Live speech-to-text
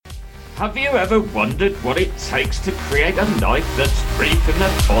Have you ever wondered what it takes to create a life that's free from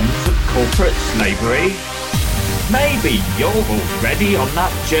the bonds of corporate slavery? Maybe you're already on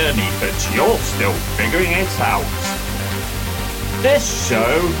that journey, but you're still figuring it out. This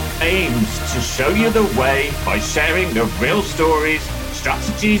show aims to show you the way by sharing the real stories,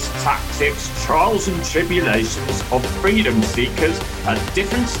 strategies, tactics, trials and tribulations of freedom seekers at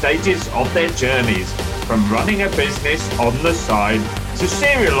different stages of their journeys, from running a business on the side to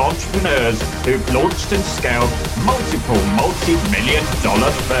serial entrepreneurs who've launched and scaled multiple multi-million dollar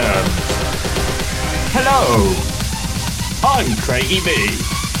firms. Hello, I'm Craigie B.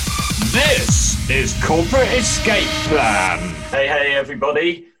 This is Corporate Escape Plan. Hey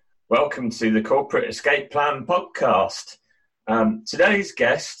everybody, welcome to the Corporate Escape Plan podcast. Today's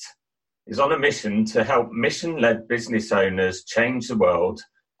guest is on a mission to help mission-led business owners change the world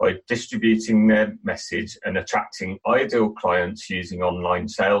by distributing their message and attracting ideal clients using online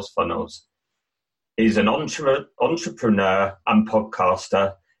sales funnels. He's an entrepreneur and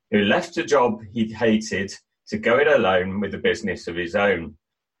podcaster who left a job he hated to go it alone with a business of his own.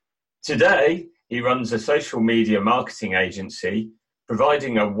 Today, he runs a social media marketing agency,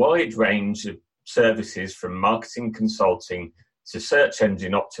 providing a wide range of services from marketing consulting to search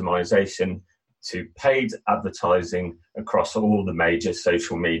engine optimization to paid advertising across all the major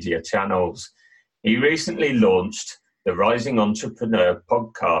social media channels. He recently launched the Rising Entrepreneur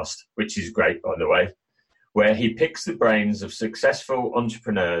podcast, which is great, by the way, where he picks the brains of successful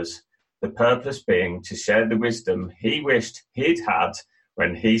entrepreneurs, the purpose being to share the wisdom he wished he'd had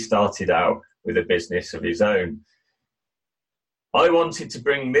when he started out with a business of his own. I wanted to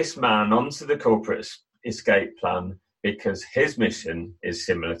bring this man onto the Corporate Escape Plan because his mission is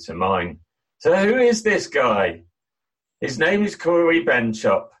similar to mine. So who is this guy? His name is Corey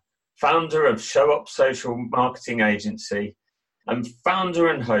Benchop, founder of Show Up Social Marketing Agency and founder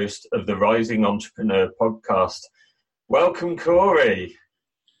and host of the Rising Entrepreneur podcast. Welcome, Corey.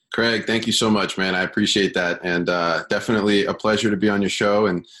 Craig, thank you so much, man. I appreciate that. And definitely a pleasure to be on your show.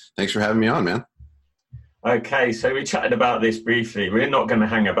 And thanks for having me on, man. Okay, so we chatted about this briefly. We're not going to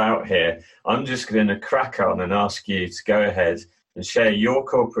hang about here. I'm just going to crack on and ask you to go ahead and share your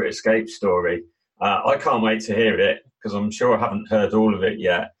corporate escape story. I can't wait to hear it because I'm sure I haven't heard all of it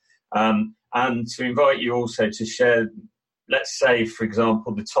yet. And to invite you also to share, let's say, for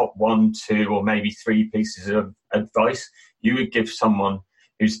example, the top 1, 2, or maybe 3 pieces of advice you would give someone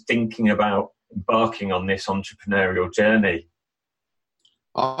who's thinking about embarking on this entrepreneurial journey.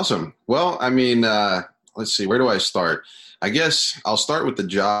 Awesome. Well, I mean, let's see, where do I start? I guess I'll start with the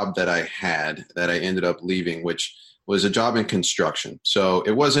job that I had that I ended up leaving, which was a job in construction. So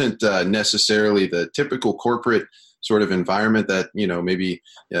it wasn't necessarily the typical corporate sort of environment that, you know, maybe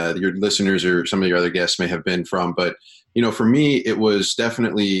your listeners or some of your other guests may have been from. But, you know, for me, it was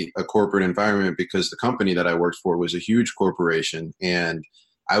definitely a corporate environment because the company that I worked for was a huge corporation. And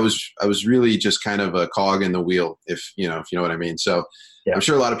I was really just kind of a cog in the wheel, if you know what I mean. So yeah. I'm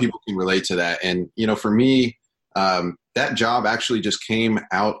sure a lot of people can relate to that. And, you know, for me, that job actually just came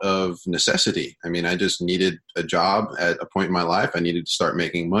out of necessity. I mean, I just needed a job at a point in my life. I needed to start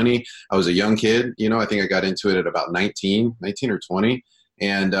making money. I was a young kid, you know, I think I got into it at about 19 or 20.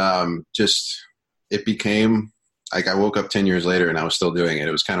 And just it became like I woke up 10 years later and I was still doing it.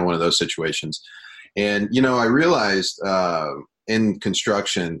 It was kind of one of those situations. And, you know, I realized in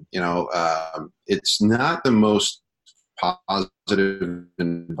construction, you know, it's not the most positive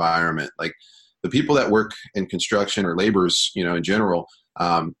environment. Like the people that work in construction or laborers, you know, in general,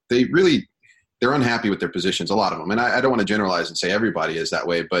 they're unhappy with their positions, a lot of them. And I don't want to generalize and say everybody is that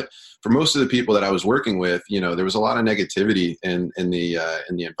way, but for most of the people that I was working with, you know, there was a lot of negativity in the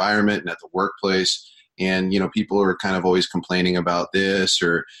environment and at the workplace. And, you know, people are kind of always complaining about this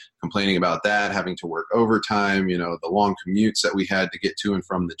or complaining about that, having to work overtime, you know, the long commutes that we had to get to and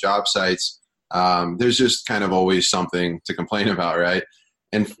from the job sites. There's just kind of always something to complain about, right?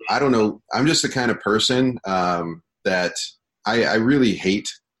 And I don't know, I'm just the kind of person that I really hate,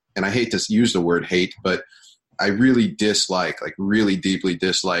 and I hate to use the word hate, but I really dislike, like really deeply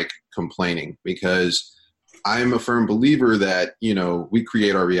dislike complaining, because I'm a firm believer that, you know, we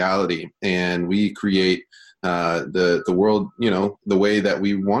create our reality and we create the world, you know, the way that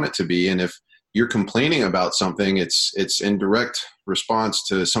we want it to be. And if you're complaining about something, it's in direct response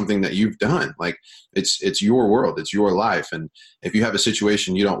to something that you've done. Like it's your world, it's your life. And if you have a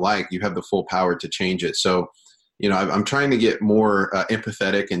situation you don't like, you have the full power to change it. So, you know, I'm trying to get more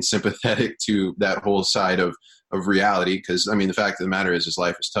empathetic and sympathetic to that whole side of reality. Because, I mean, the fact of the matter is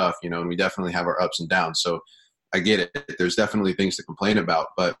life is tough, you know, and we definitely have our ups and downs. So I get it. There's definitely things to complain about,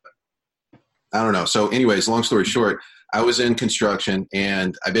 but I don't know. So anyways, long story short, I was in construction,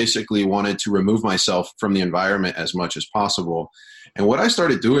 and I basically wanted to remove myself from the environment as much as possible. And what I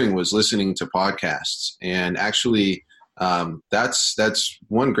started doing was listening to podcasts. And actually, that's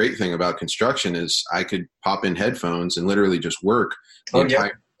one great thing about construction is I could pop in headphones and literally just work the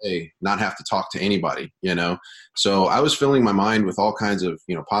entire day, not have to talk to anybody, you know? So I was filling my mind with all kinds of,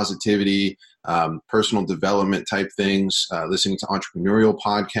 you know, positivity, personal development type things, listening to entrepreneurial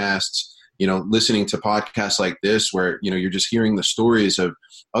podcasts, you know, listening to podcasts like this where, you know, you're just hearing the stories of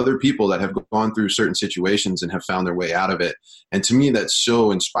other people that have gone through certain situations and have found their way out of it. And to me, that's so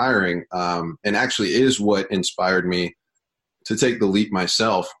inspiring, and actually is what inspired me to take the leap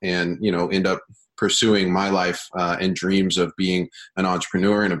myself and, you know, end up pursuing my life and dreams of being an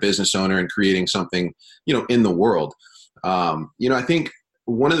entrepreneur and a business owner and creating something, you know, in the world. You know, I think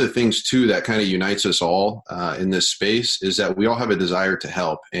one of the things too that kind of unites us all in this space is that we all have a desire to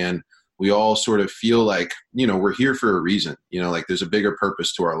help, and we all sort of feel like, you know, we're here for a reason, you know, like there's a bigger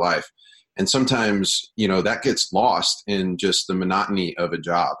purpose to our life. And sometimes, you know, that gets lost in just the monotony of a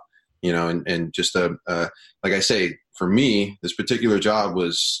job, you know, and just like I say, for me, this particular job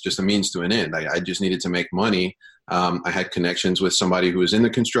was just a means to an end. I just needed to make money. I had connections with somebody who was in the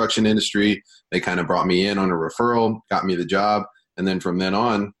construction industry. They kind of brought me in on a referral, got me the job. And then from then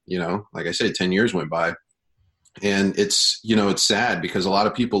on, you know, like I said, 10 years went by. And it's, you know, it's sad because a lot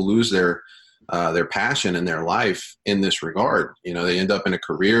of people lose their passion in their life in this regard. You know, they end up in a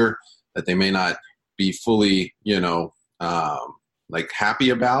career that they may not be fully, you know, like happy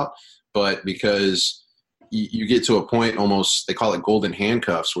about, but because you get to a point almost, they call it golden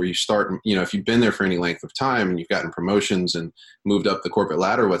handcuffs, where you start, you know, if you've been there for any length of time and you've gotten promotions and moved up the corporate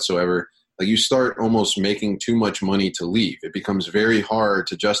ladder whatsoever, like you start almost making too much money to leave. It becomes very hard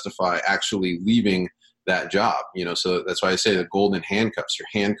to justify actually leaving that job, you know. So that's why I say the golden handcuffs, you're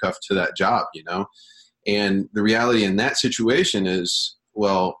handcuffed to that job, you know. And the reality in that situation is,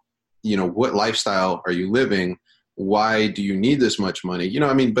 well, you know, what lifestyle are you living? Why do you need this much money? You know,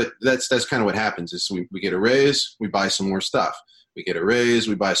 I mean, but that's kind of what happens is we get a raise, we buy some more stuff. We get a raise,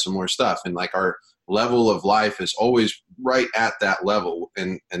 we buy some more stuff. And like our level of life is always right at that level.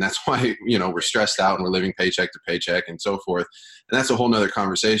 And that's why, you know, we're stressed out and we're living paycheck to paycheck and so forth. And that's a whole nother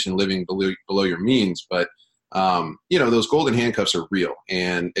conversation, living below your means. But, you know, those golden handcuffs are real,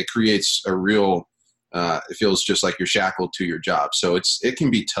 and it creates a real, it feels just like you're shackled to your job. So it can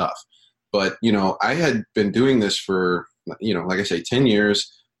be tough. But, you know, I had been doing this for, you know, like I say, 10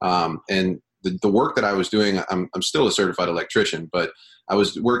 years. And the work that I was doing, I'm still a certified electrician, but I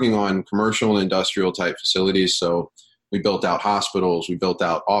was working on commercial and industrial type facilities. So we built out hospitals, we built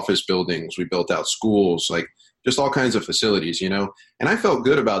out office buildings, we built out schools, like just all kinds of facilities, you know. And I felt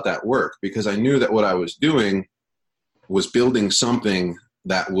good about that work because I knew that what I was doing was building something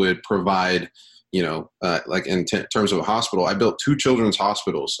that would provide, you know, like in terms of a hospital. I built 2 children's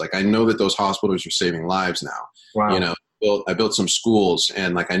hospitals. Like I know that those hospitals are saving lives now. Wow. You know, I built some schools,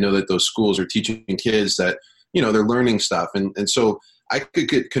 and like I know that those schools are teaching kids that, you know, they're learning stuff. And so I could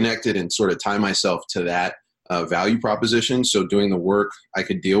get connected and sort of tie myself to that value proposition. So doing the work, I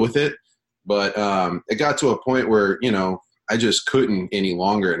could deal with it. But it got to a point where, you know, I just couldn't any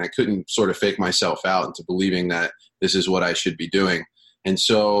longer, and I couldn't sort of fake myself out into believing that this is what I should be doing. And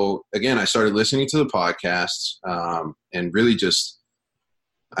so, again, I started listening to the podcasts and really just,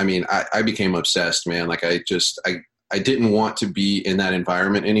 I mean, I became obsessed, man. Like I didn't want to be in that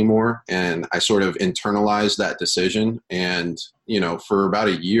environment anymore. And I sort of internalized that decision. And, you know, for about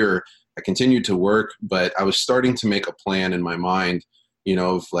a year, I continued to work, but I was starting to make a plan in my mind, you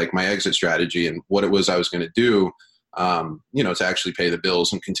know, of like my exit strategy and what it was I was going to do, you know, to actually pay the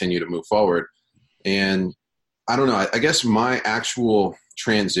bills and continue to move forward. And I don't know, I guess my actual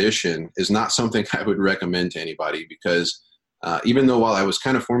transition is not something I would recommend to anybody because even though while I was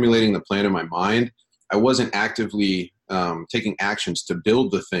kind of formulating the plan in my mind, I wasn't actively taking actions to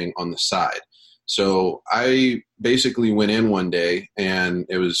build the thing on the side. So I basically went in one day, and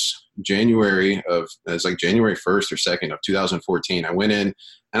it was January 1st or 2nd of 2014. I went in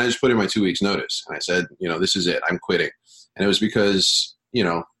and I just put in my 2 weeks notice, and I said, you know, this is it, I'm quitting. And it was because, you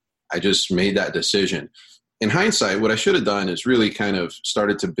know, I just made that decision. In hindsight, what I should have done is really kind of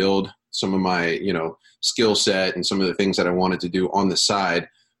started to build some of my, you know, skill set and some of the things that I wanted to do on the side.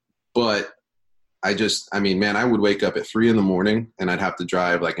 But I mean, man, I would wake up at 3 a.m. and I'd have to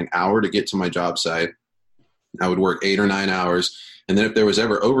drive like an hour to get to my job site. I would work 8 or 9 hours. And then if there was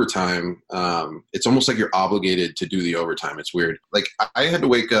ever overtime, it's almost like you're obligated to do the overtime. It's weird. Like I had to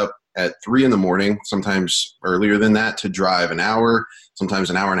wake up at 3 a.m, sometimes earlier than that, to drive an hour,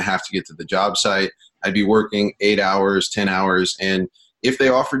 sometimes an hour and a half to get to the job site. I'd be working 8 hours, 10 hours. And if they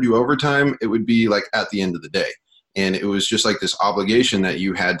offered you overtime, it would be like at the end of the day. And it was just like this obligation that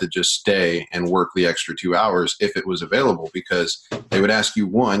you had to just stay and work the extra 2 hours if it was available, because they would ask you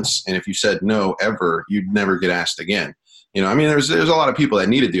once, and if you said no ever, you'd never get asked again. I mean, there's a lot of people that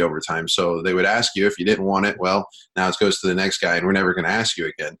needed the overtime, so they would ask you. If you didn't want it, well, now it goes to the next guy, and we're never going to ask you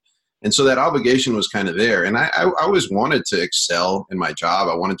again. And so that obligation was kind of there. And I always wanted to excel in my job.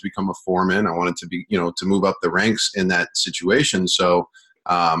 I wanted to become a foreman. I wanted to be, to move up the ranks in that situation. So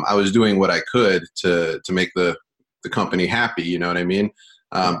I was doing what I could to make the company happy. You know what I mean?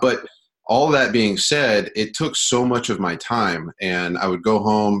 But all that being said, it took so much of my time, and I would go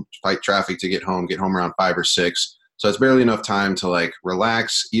home, fight traffic to get home around 5 or 6. So it's barely enough time to like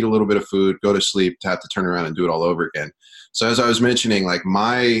relax, eat a little bit of food, go to sleep, to have to turn around and do it all over again. So as I was mentioning, like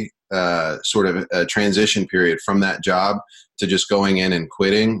my sort of a transition period from that job to just going in and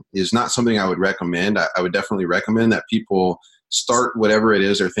quitting is not something I would recommend. I would definitely recommend that people start whatever it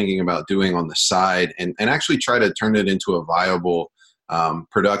is they're thinking about doing on the side, and actually try to turn it into a viable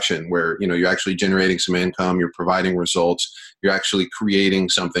production where, you're actually generating some income, you're providing results, you're actually creating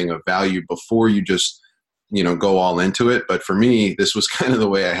something of value before you just, go all into it. But for me, this was kind of the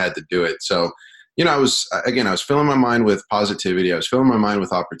way I had to do it. So, I was filling my mind with positivity. I was filling my mind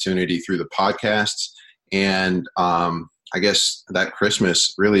with opportunity through the podcasts. And I guess that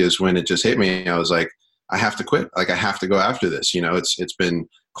Christmas really is when it just hit me. I was like, I have to quit. Like, I have to go after this. It's been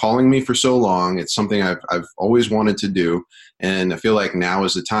calling me for so long. It's something I've always wanted to do. And I feel like now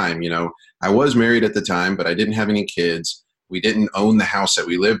is the time. I was married at the time, but I didn't have any kids. We didn't own the house that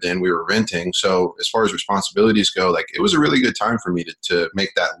we lived in. We were renting. So as far as responsibilities go, like, it was a really good time for me to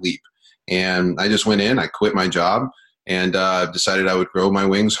make that leap. And I just went in, I quit my job, and decided I would grow my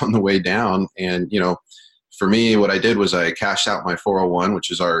wings on the way down. And, for me, what I did was I cashed out my 401, which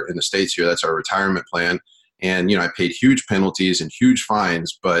is in the States here, that's our retirement plan. And, I paid huge penalties and huge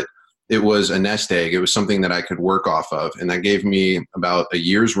fines, but it was a nest egg. It was something that I could work off of. And that gave me about a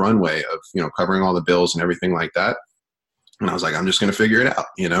year's runway of, covering all the bills and everything like that. And I was like, I'm just going to figure it out,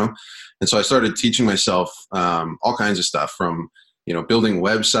 And so I started teaching myself all kinds of stuff, from, building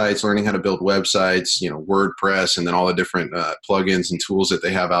websites, learning how to build websites, WordPress, and then all the different plugins and tools that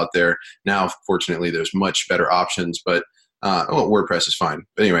they have out there. Now, fortunately, there's much better options, but WordPress is fine.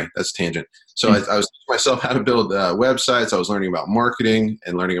 But anyway, that's a tangent. So I was teaching myself how to build websites. I was learning about marketing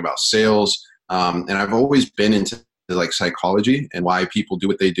and learning about sales. And I've always been into like psychology and why people do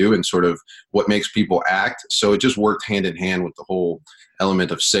what they do and sort of what makes people act. So it just worked hand in hand with the whole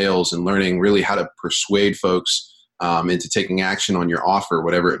element of sales and learning really how to persuade folks into taking action on your offer,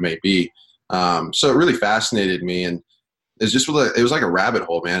 whatever it may be. So it really fascinated me, and it was like a rabbit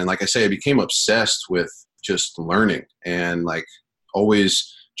hole, man. And like I say, I became obsessed with just learning and like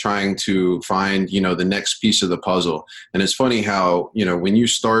always trying to find, the next piece of the puzzle. And it's funny how, when you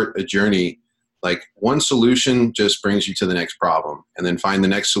start a journey, like one solution just brings you to the next problem, and then find the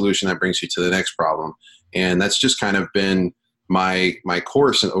next solution that brings you to the next problem. And that's just kind of been my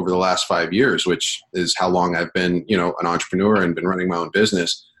course over the last 5 years, which is how long I've been, an entrepreneur and been running my own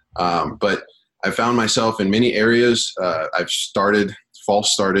business. But I found myself in many areas. I've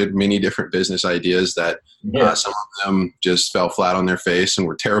false started many different business ideas that some of them just fell flat on their face and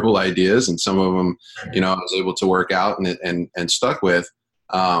were terrible ideas. And some of them, I was able to work out and stuck with.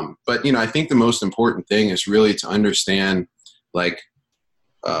 But, I think the most important thing is really to understand like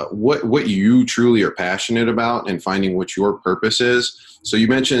what you truly are passionate about and finding what your purpose is. So you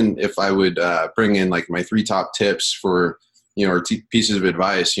mentioned if I would bring in like my 3 top tips for, or pieces of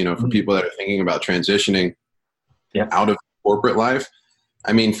advice, for people that are thinking about transitioning out of corporate life.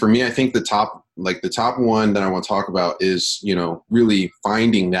 I mean, for me, I think the top one that I want to talk about is, really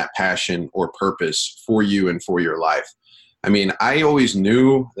finding that passion or purpose for you and for your life. I mean, I always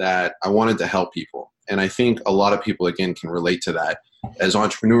knew that I wanted to help people. And I think a lot of people, again, can relate to that. As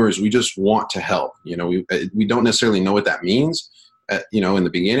entrepreneurs, we just want to help. We don't necessarily know what that means, in the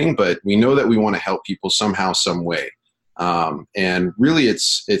beginning, but we know that we want to help people somehow, some way. And really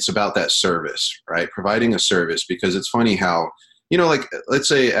it's about that service, right? Providing a service, because it's funny how, like let's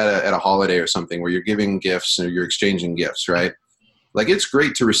say at a holiday or something where you're giving gifts or you're exchanging gifts, right? Like it's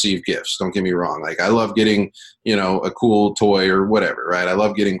great to receive gifts. Don't get me wrong. Like I love getting, a cool toy or whatever, right? I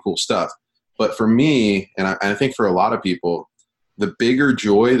love getting cool stuff. But for me, and I think for a lot of people, the bigger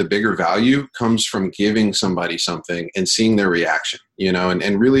joy, the bigger value comes from giving somebody something and seeing their reaction,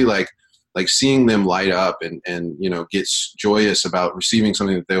 and really like seeing them light up and get joyous about receiving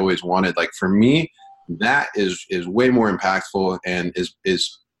something that they always wanted. Like for me, that is way more impactful and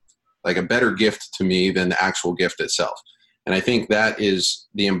is like a better gift to me than the actual gift itself. And I think that is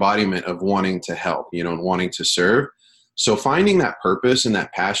the embodiment of wanting to help, and wanting to serve. So finding that purpose and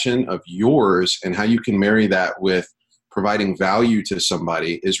that passion of yours and how you can marry that with providing value to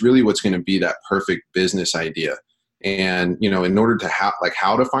somebody is really what's going to be that perfect business idea. And, you know, in order to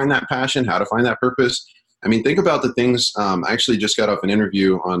how to find that passion, how to find that purpose, I mean, think about the things. I actually just got off an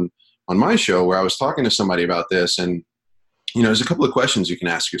interview on my show where I was talking to somebody about this. And, you know, there's a couple of questions you can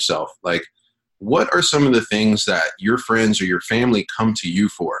ask yourself. Like, what are some of the things that your friends or your family come to you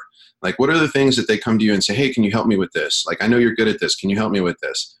for? Like, what are the things that they come to you and say, hey, can you help me with this? Like, I know you're good at this. Can you help me with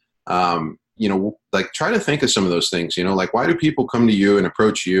this? You know, like, try to think of some of those things, you know, like, why do people come to you and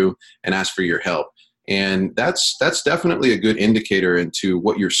approach you and ask for your help? And that's definitely a good indicator into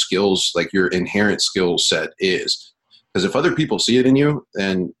what your skills, like your inherent skill set is. Because if other people see it in you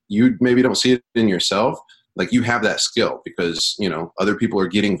and you maybe don't see it in yourself, like, you have that skill because, you know, other people are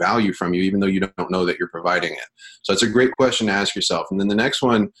getting value from you, even though you don't know that you're providing it. So it's a great question to ask yourself. And then the next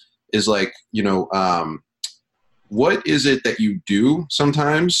one is like, you know, what is it that you do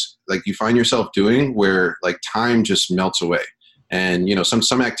sometimes, like, you find yourself doing where like time just melts away? And, you know,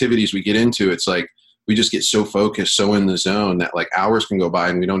 some activities we get into, it's like we just get so focused, so in the zone that like hours can go by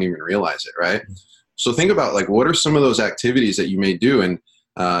and we don't even realize it, right? So think about like, what are some of those activities that you may do, and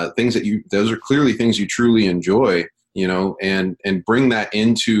things that those are clearly things you truly enjoy, you know, and bring that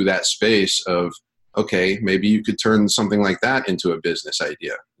into that space of, okay, maybe you could turn something like that into a business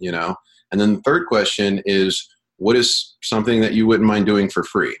idea, you know? And then the third question is, what is something that you wouldn't mind doing for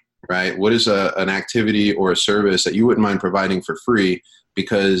free, right? What is an activity or a service that you wouldn't mind providing for free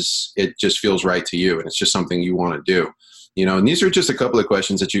because it just feels right to you and it's just something you want to do, you know? And these are just a couple of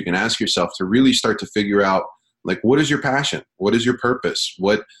questions that you can ask yourself to really start to figure out, like, what is your passion? What is your purpose?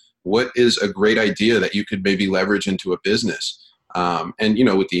 What is a great idea that you could maybe leverage into a business? And, you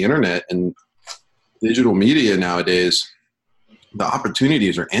know, with the internet and digital media nowadays, the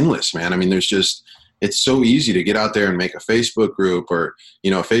opportunities are endless, man. I mean, it's so easy to get out there and make a Facebook group or, you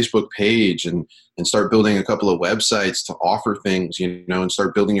know, a Facebook page and start building a couple of websites to offer things, you know, and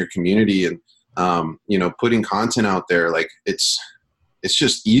start building your community and, you know, putting content out there. Like, it's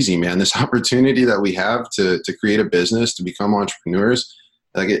just easy, man. This opportunity that we have to create a business, to become entrepreneurs,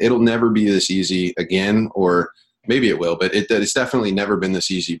 like, it'll never be this easy again, or maybe it will, but it's definitely never been this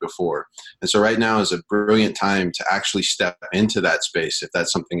easy before. And so right now is a brilliant time to actually step into that space if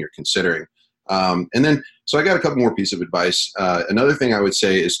that's something you're considering. And then, so I got a couple more pieces of advice. Another thing I would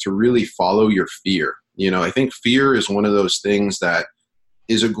say is to really follow your fear. You know, I think fear is one of those things that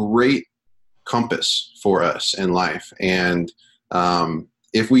is a great compass for us in life. And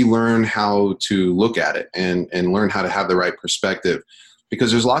if we learn how to look at it and learn how to have the right perspective,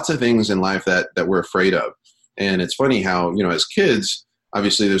 because there's lots of things in life that we're afraid of. And it's funny how, you know, as kids,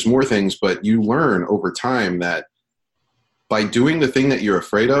 obviously there's more things, but you learn over time that by doing the thing that you're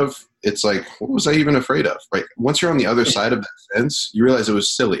afraid of, it's like, what was I even afraid of? Right? Once you're on the other side of that fence, you realize it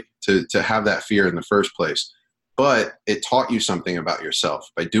was silly to have that fear in the first place. But it taught you something about yourself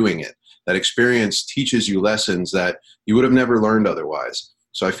by doing it. That experience teaches you lessons that you would have never learned otherwise.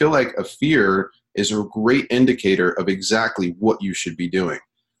 So I feel like a fear is a great indicator of exactly what you should be doing.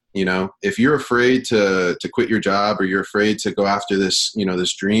 You know, if you're afraid to quit your job, or you're afraid to go after this, you know,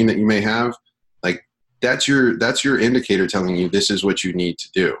 this dream that you may have, like, that's your indicator telling you this is what you need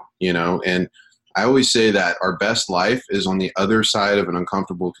to do, you know? And I always say that our best life is on the other side of an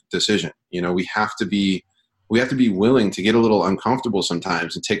uncomfortable decision. You know, we have to be willing to get a little uncomfortable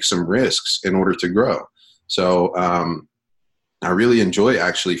sometimes and take some risks in order to grow. So, I really enjoy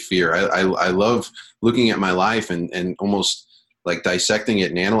actually fear. I love looking at my life and almost like dissecting it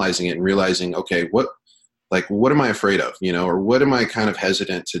and analyzing it and realizing, okay, what am I afraid of, you know, or what am I kind of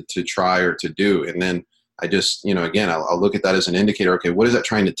hesitant to try or to do? And then I just, you know, again, I'll look at that as an indicator. Okay, what is that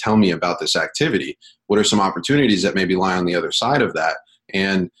trying to tell me about this activity? What are some opportunities that maybe lie on the other side of that?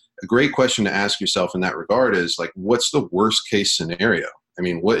 And a great question to ask yourself in that regard is like, what's the worst case scenario? I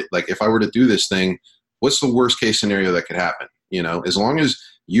mean, if I were to do this thing, what's the worst case scenario that could happen? You know, as long as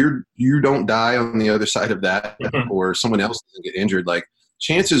you don't die on the other side of that, or someone else doesn't get injured, like,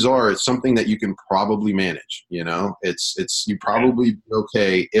 chances are it's something that you can probably manage. You know, you probably be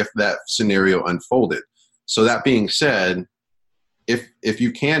okay if that scenario unfolded. So that being said, if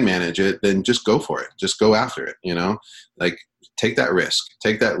you can manage it, then just go for it. Just go after it. You know, like, take that risk,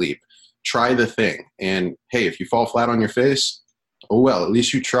 take that leap, try the thing. And hey, if you fall flat on your face, oh well, at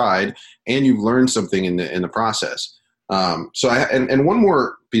least you tried and you've learned something in the process. And one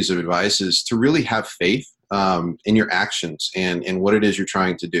more piece of advice is to really have faith in your actions and what it is you're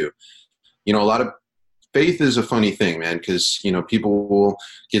trying to do. You know, a lot of faith is a funny thing, man, because, you know, people will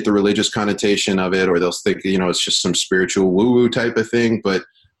get the religious connotation of it, or they'll think, you know, it's just some spiritual woo-woo type of thing. But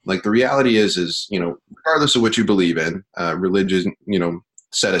Like the reality is, regardless of what you believe in, religion,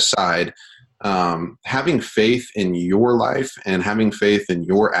 set aside, having faith in your life and having faith in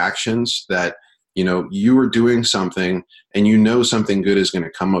your actions that, you are doing something and something good is going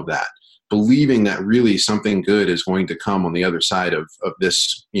to come of that. Believing that really something good is going to come on the other side of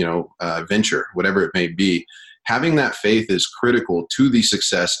this, venture, whatever it may be. Having that faith is critical to the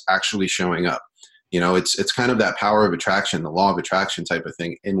success actually showing up. It's kind of that power of attraction, the law of attraction type of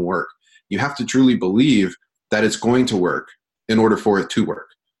thing in work. You have to truly believe that it's going to work in order for it to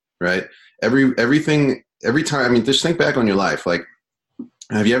work, right? Every time, just think back on your life. Like,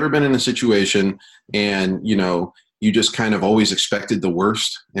 have you ever been in a situation and, you just kind of always expected the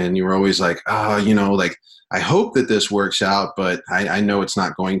worst and you were always like, I hope that this works out, but I know it's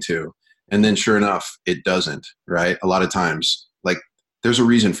not going to. And then sure enough, it doesn't, right? A lot of times, like, there's a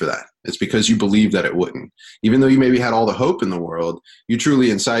reason for that. It's because you believe that it wouldn't. Even though you maybe had all the hope in the world, you truly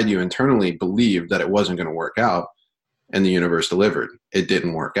inside you internally believed that it wasn't going to work out, and the universe delivered. It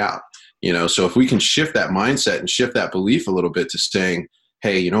didn't work out. So if we can shift that mindset and shift that belief a little bit to saying,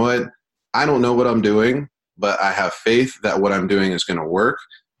 hey, you know what? I don't know what I'm doing, but I have faith that what I'm doing is going to work.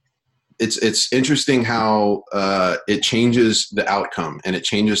 It's interesting how it changes the outcome and it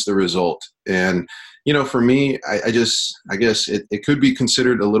changes the result. And, for me, I guess it could be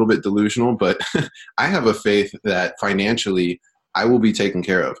considered a little bit delusional, but I have a faith that financially I will be taken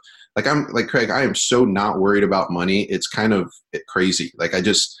care of. Like Craig, I am so not worried about money. It's kind of crazy. Like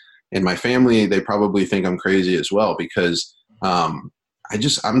in my family, they probably think I'm crazy as well because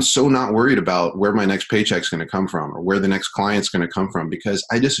I'm so not worried about where my next paycheck's going to come from or where the next client's going to come from, because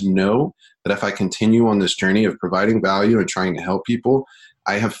I just know that if I continue on this journey of providing value and trying to help people,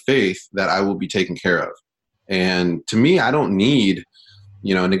 I have faith that I will be taken care of. And to me, I don't need,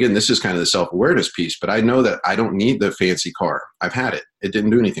 and again, this is kind of the self-awareness piece, but I know that I don't need the fancy car. I've had it. It didn't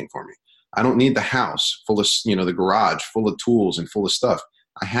do anything for me. I don't need the house full of, the garage full of tools and full of stuff.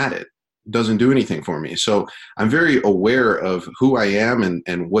 I had it. Doesn't do anything for me. So I'm very aware of who I am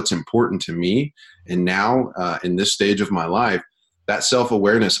and what's important to me. And now in this stage of my life, that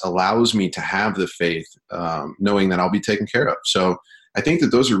self-awareness allows me to have the faith, knowing that I'll be taken care of. So I think that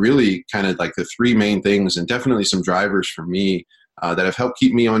those are really kind of like the three main things, and definitely some drivers for me that have helped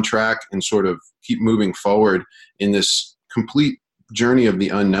keep me on track and sort of keep moving forward in this complete journey of the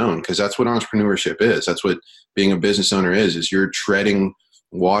unknown, because that's what entrepreneurship is. That's what being a business owner is you're treading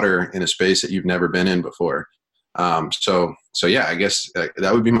water in a space that you've never been in before. So yeah, I guess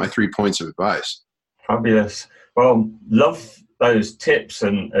that would be my 3 points of advice. Fabulous. Well, love those tips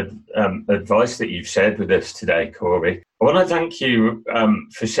and advice that you've shared with us today, Corey. I want to thank you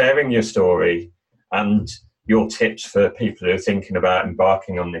for sharing your story and your tips for people who are thinking about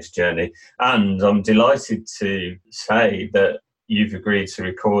embarking on this journey. And I'm delighted to say that you've agreed to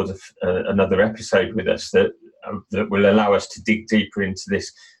record another episode with us that will allow us to dig deeper into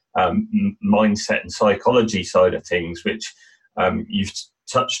this mindset and psychology side of things, which you've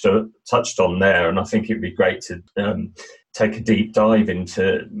touched on there. And I think it'd be great to take a deep dive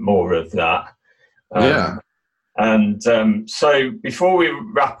into more of that. Yeah. And so before we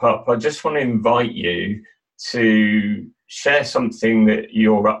wrap up, I just want to invite you to share something that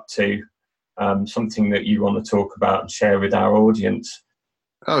you're up to, something that you want to talk about and share with our audience.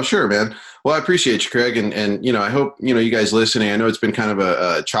 Oh, sure, man. Well, I appreciate you, Craig. And I hope, you guys listening, I know it's been kind of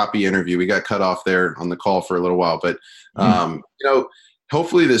a choppy interview. We got cut off there on the call for a little while, but,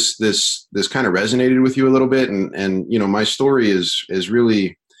 hopefully this kind of resonated with you a little bit. And my story is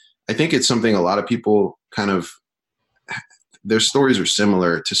really, I think it's something a lot of people their stories are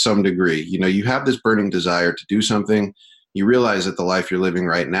similar to some degree. You have this burning desire to do something. You realize that the life you're living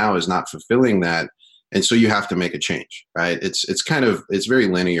right now is not fulfilling that. And so you have to make a change, right? It's very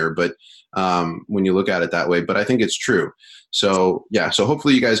linear, but when you look at it that way, but I think it's true. So yeah, so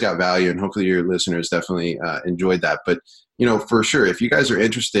hopefully you guys got value, and hopefully your listeners definitely enjoyed that. But for sure, if you guys are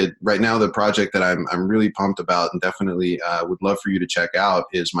interested right now, the project that I'm really pumped about and definitely would love for you to check out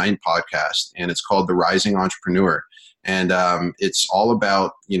is my podcast, and it's called The Rising Entrepreneur. And it's all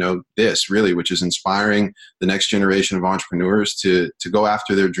about, this really, which is inspiring the next generation of entrepreneurs to go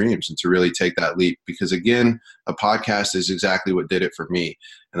after their dreams and to really take that leap. Because again, a podcast is exactly what did it for me.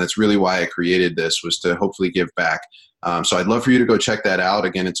 And that's really why I created this, was to hopefully give back. So I'd love for you to go check that out.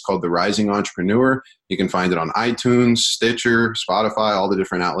 Again, it's called The Rising Entrepreneur. You can find it on iTunes, Stitcher, Spotify, all the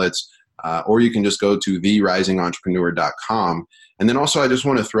different outlets. Or you can just go to therisingentrepreneur.com. And then also I just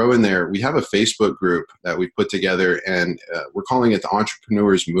want to throw in there, we have a Facebook group that we've put together, and we're calling it the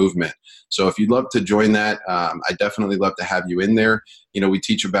Entrepreneurs Movement. So if you'd love to join that, I'd definitely love to have you in there. We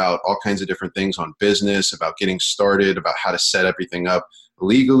teach about all kinds of different things on business, about getting started, about how to set everything up.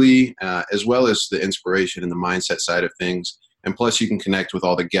 legally, as well as the inspiration and the mindset side of things. And plus, you can connect with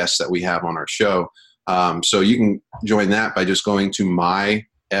all the guests that we have on our show. So you can join that by just going to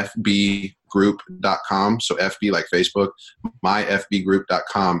myfbgroup.com. So FB like Facebook,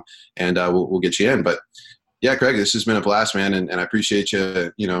 myfbgroup.com, and we'll get you in. But yeah, Craig, this has been a blast, man. And I appreciate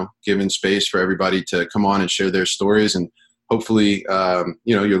you, giving space for everybody to come on and share their stories. And hopefully,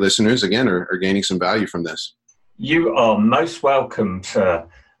 your listeners, again, are gaining some value from this. You are most welcome, sir.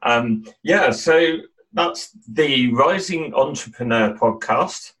 So that's the Rising Entrepreneur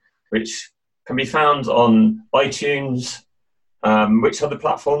podcast, which can be found on iTunes. Which other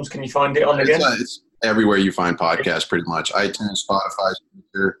platforms can you find it on again? It's everywhere you find podcasts, pretty much. iTunes, Spotify,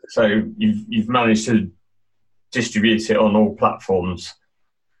 Stitcher. So you've managed to distribute it on all platforms.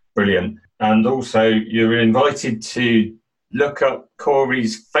 Brilliant. And also, you're invited to look up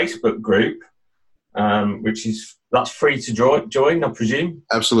Corey's Facebook group, that's free to join, I presume.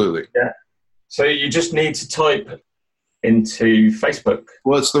 Absolutely. Yeah. So you just need to type into Facebook.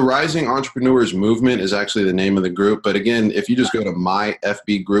 Well, it's the Rising Entrepreneurs Movement is actually the name of the group. But again, if you just go to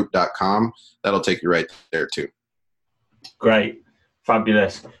myfbgroup.com, that'll take you right there too. Great.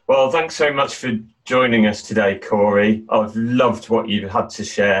 Fabulous. Well, thanks so much for joining us today, Corey. I've loved what you've had to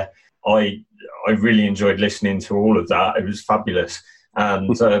share. I really enjoyed listening to all of that. It was fabulous. And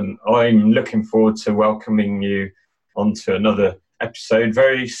I'm looking forward to welcoming you onto another episode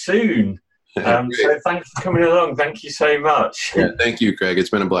very soon. So thanks for coming along. Thank you so much. Yeah, thank you, Craig. It's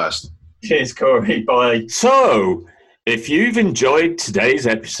been a blast. Cheers, Corey. Bye. So, if you've enjoyed today's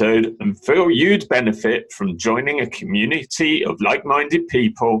episode and feel you'd benefit from joining a community of like-minded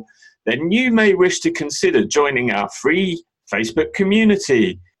people, then you may wish to consider joining our free Facebook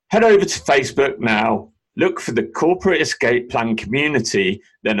community. Head over to Facebook now, look for the Corporate Escape Plan community,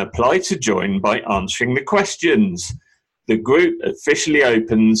 then apply to join by answering the questions. The group officially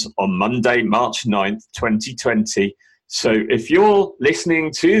opens on Monday, March 9th, 2020. So if you're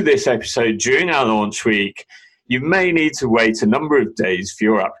listening to this episode during our launch week, you may need to wait a number of days for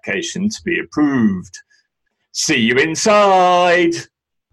your application to be approved. See you inside!